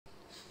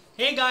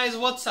Hey guys,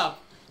 what's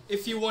up?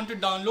 If you want to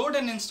download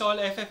and install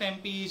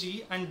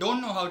FFmpeg and don't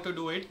know how to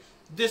do it,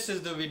 this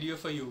is the video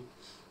for you.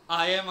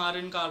 I am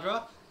Arun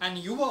Kalra and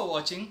you are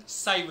watching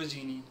Cyber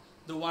Genie,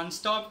 the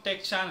one-stop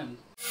tech channel.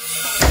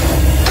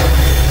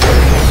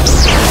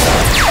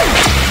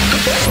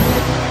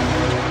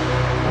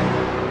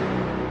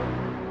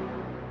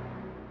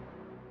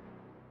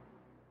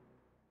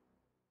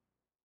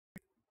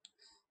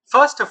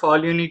 First of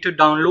all, you need to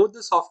download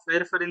the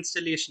software for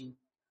installation.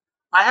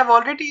 I have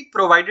already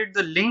provided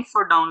the link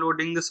for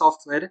downloading the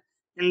software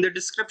in the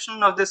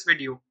description of this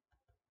video.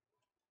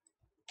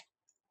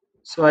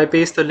 So I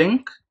paste the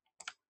link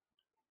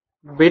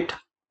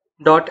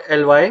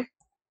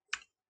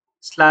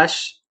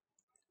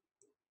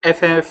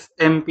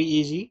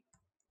bit.ly/ffmpeg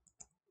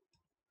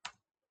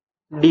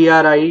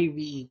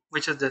drive,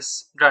 which is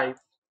this drive.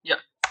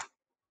 Yeah.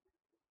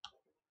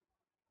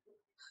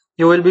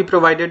 You will be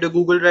provided a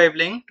Google Drive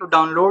link to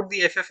download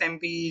the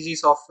FFmpeg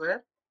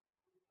software.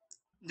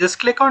 Just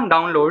click on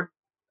download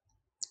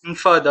and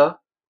further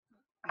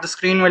the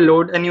screen will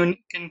load and you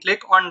can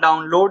click on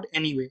download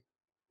anyway.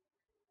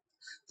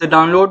 The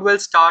download will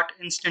start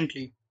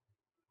instantly.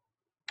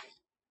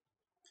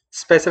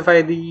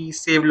 Specify the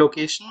save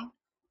location.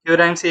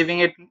 Here I am saving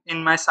it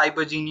in my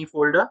Cyber Genie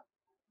folder.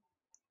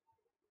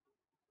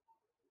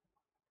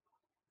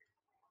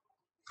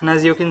 And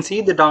as you can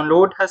see, the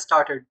download has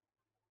started.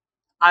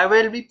 I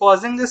will be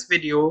pausing this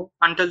video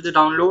until the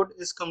download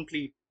is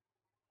complete.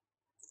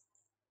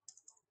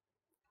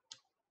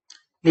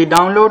 The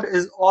download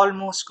is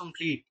almost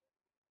complete.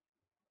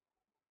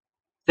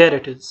 There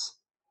it is.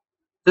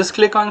 Just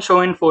click on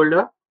show in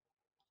folder.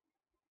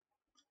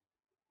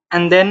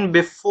 And then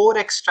before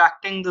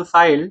extracting the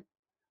file,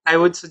 I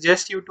would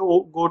suggest you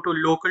to go to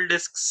local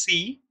disk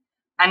C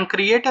and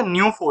create a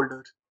new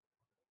folder.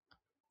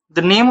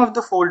 The name of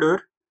the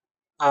folder,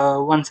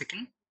 one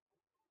second.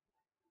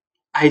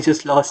 I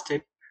just lost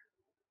it.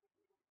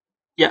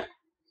 Yeah,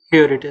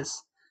 here it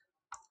is.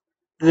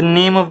 The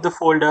name of the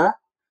folder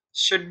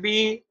should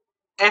be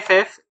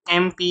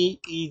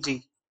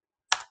FFmpeg.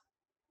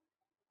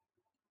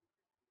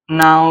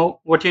 Now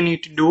what you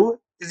need to do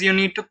is you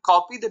need to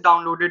copy the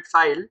downloaded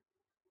file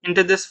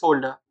into this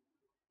folder.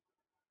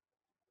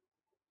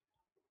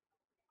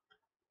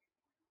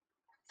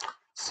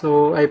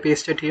 So I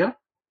paste it here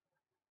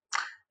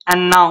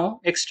and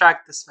now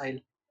extract this file.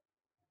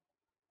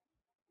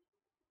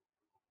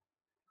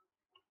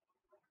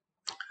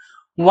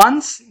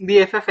 Once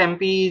the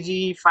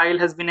FFmpeg file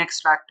has been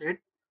extracted,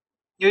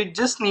 you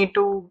just need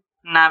to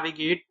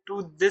navigate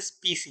to this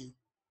PC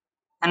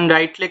and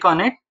right click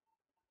on it,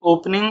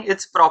 opening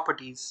its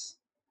properties.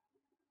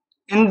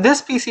 In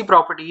this PC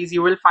properties,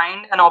 you will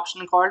find an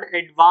option called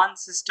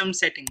Advanced System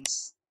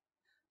Settings.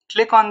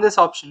 Click on this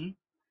option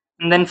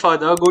and then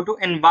further go to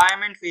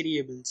Environment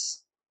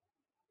Variables.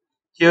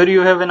 Here you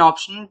have an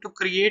option to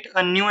create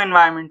a new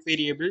environment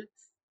variable,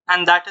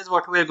 and that is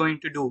what we are going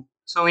to do.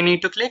 So we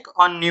need to click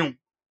on New.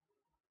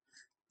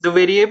 The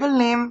variable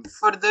name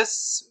for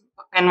this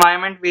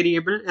environment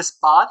variable is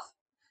path,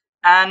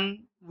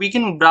 and we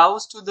can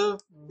browse to the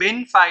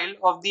bin file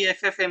of the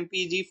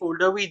FFmpeg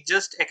folder we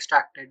just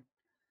extracted.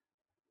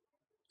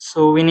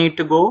 So we need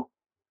to go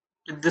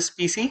to this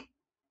PC,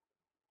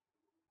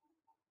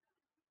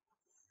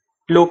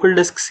 local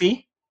disk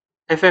C,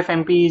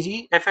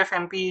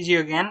 FFmpeg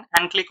again,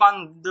 and click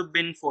on the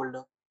bin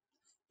folder.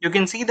 You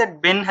can see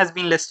that bin has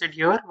been listed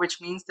here,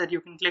 which means that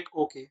you can click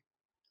OK.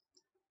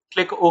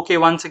 Click OK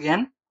once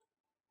again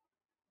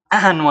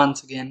and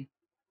once again.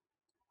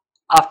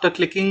 After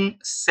clicking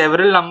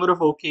several number of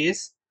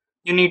OKs,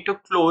 you need to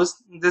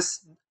close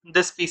this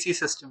PC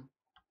system.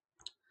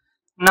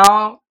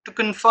 Now to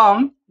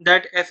confirm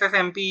that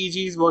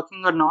FFmpeg is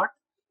working or not,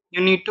 you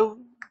need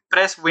to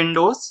press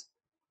Windows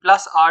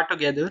plus R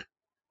together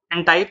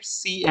and type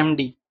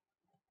CMD.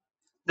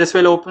 This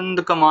will open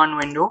the command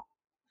window,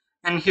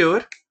 and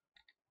here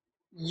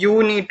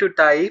you need to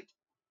type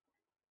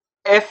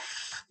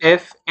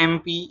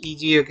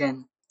FFmpeg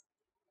again.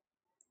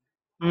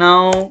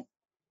 Now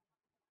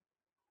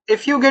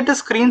if you get a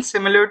screen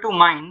similar to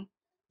mine,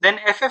 then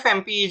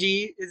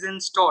FFmpeg is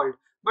installed.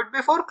 But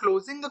before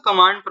closing the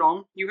command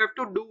prompt, you have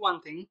to do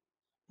one thing,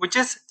 which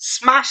is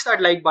smash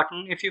that like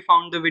button if you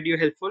found the video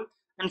helpful.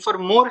 And for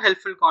more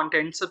helpful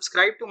content,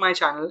 subscribe to my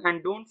channel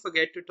and don't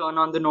forget to turn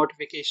on the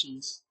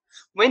notifications.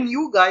 When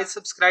you guys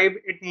subscribe,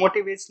 it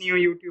motivates new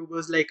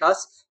YouTubers like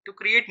us to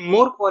create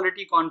more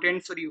quality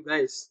content for you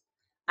guys.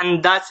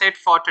 And that's it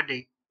for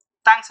today.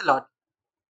 Thanks a lot.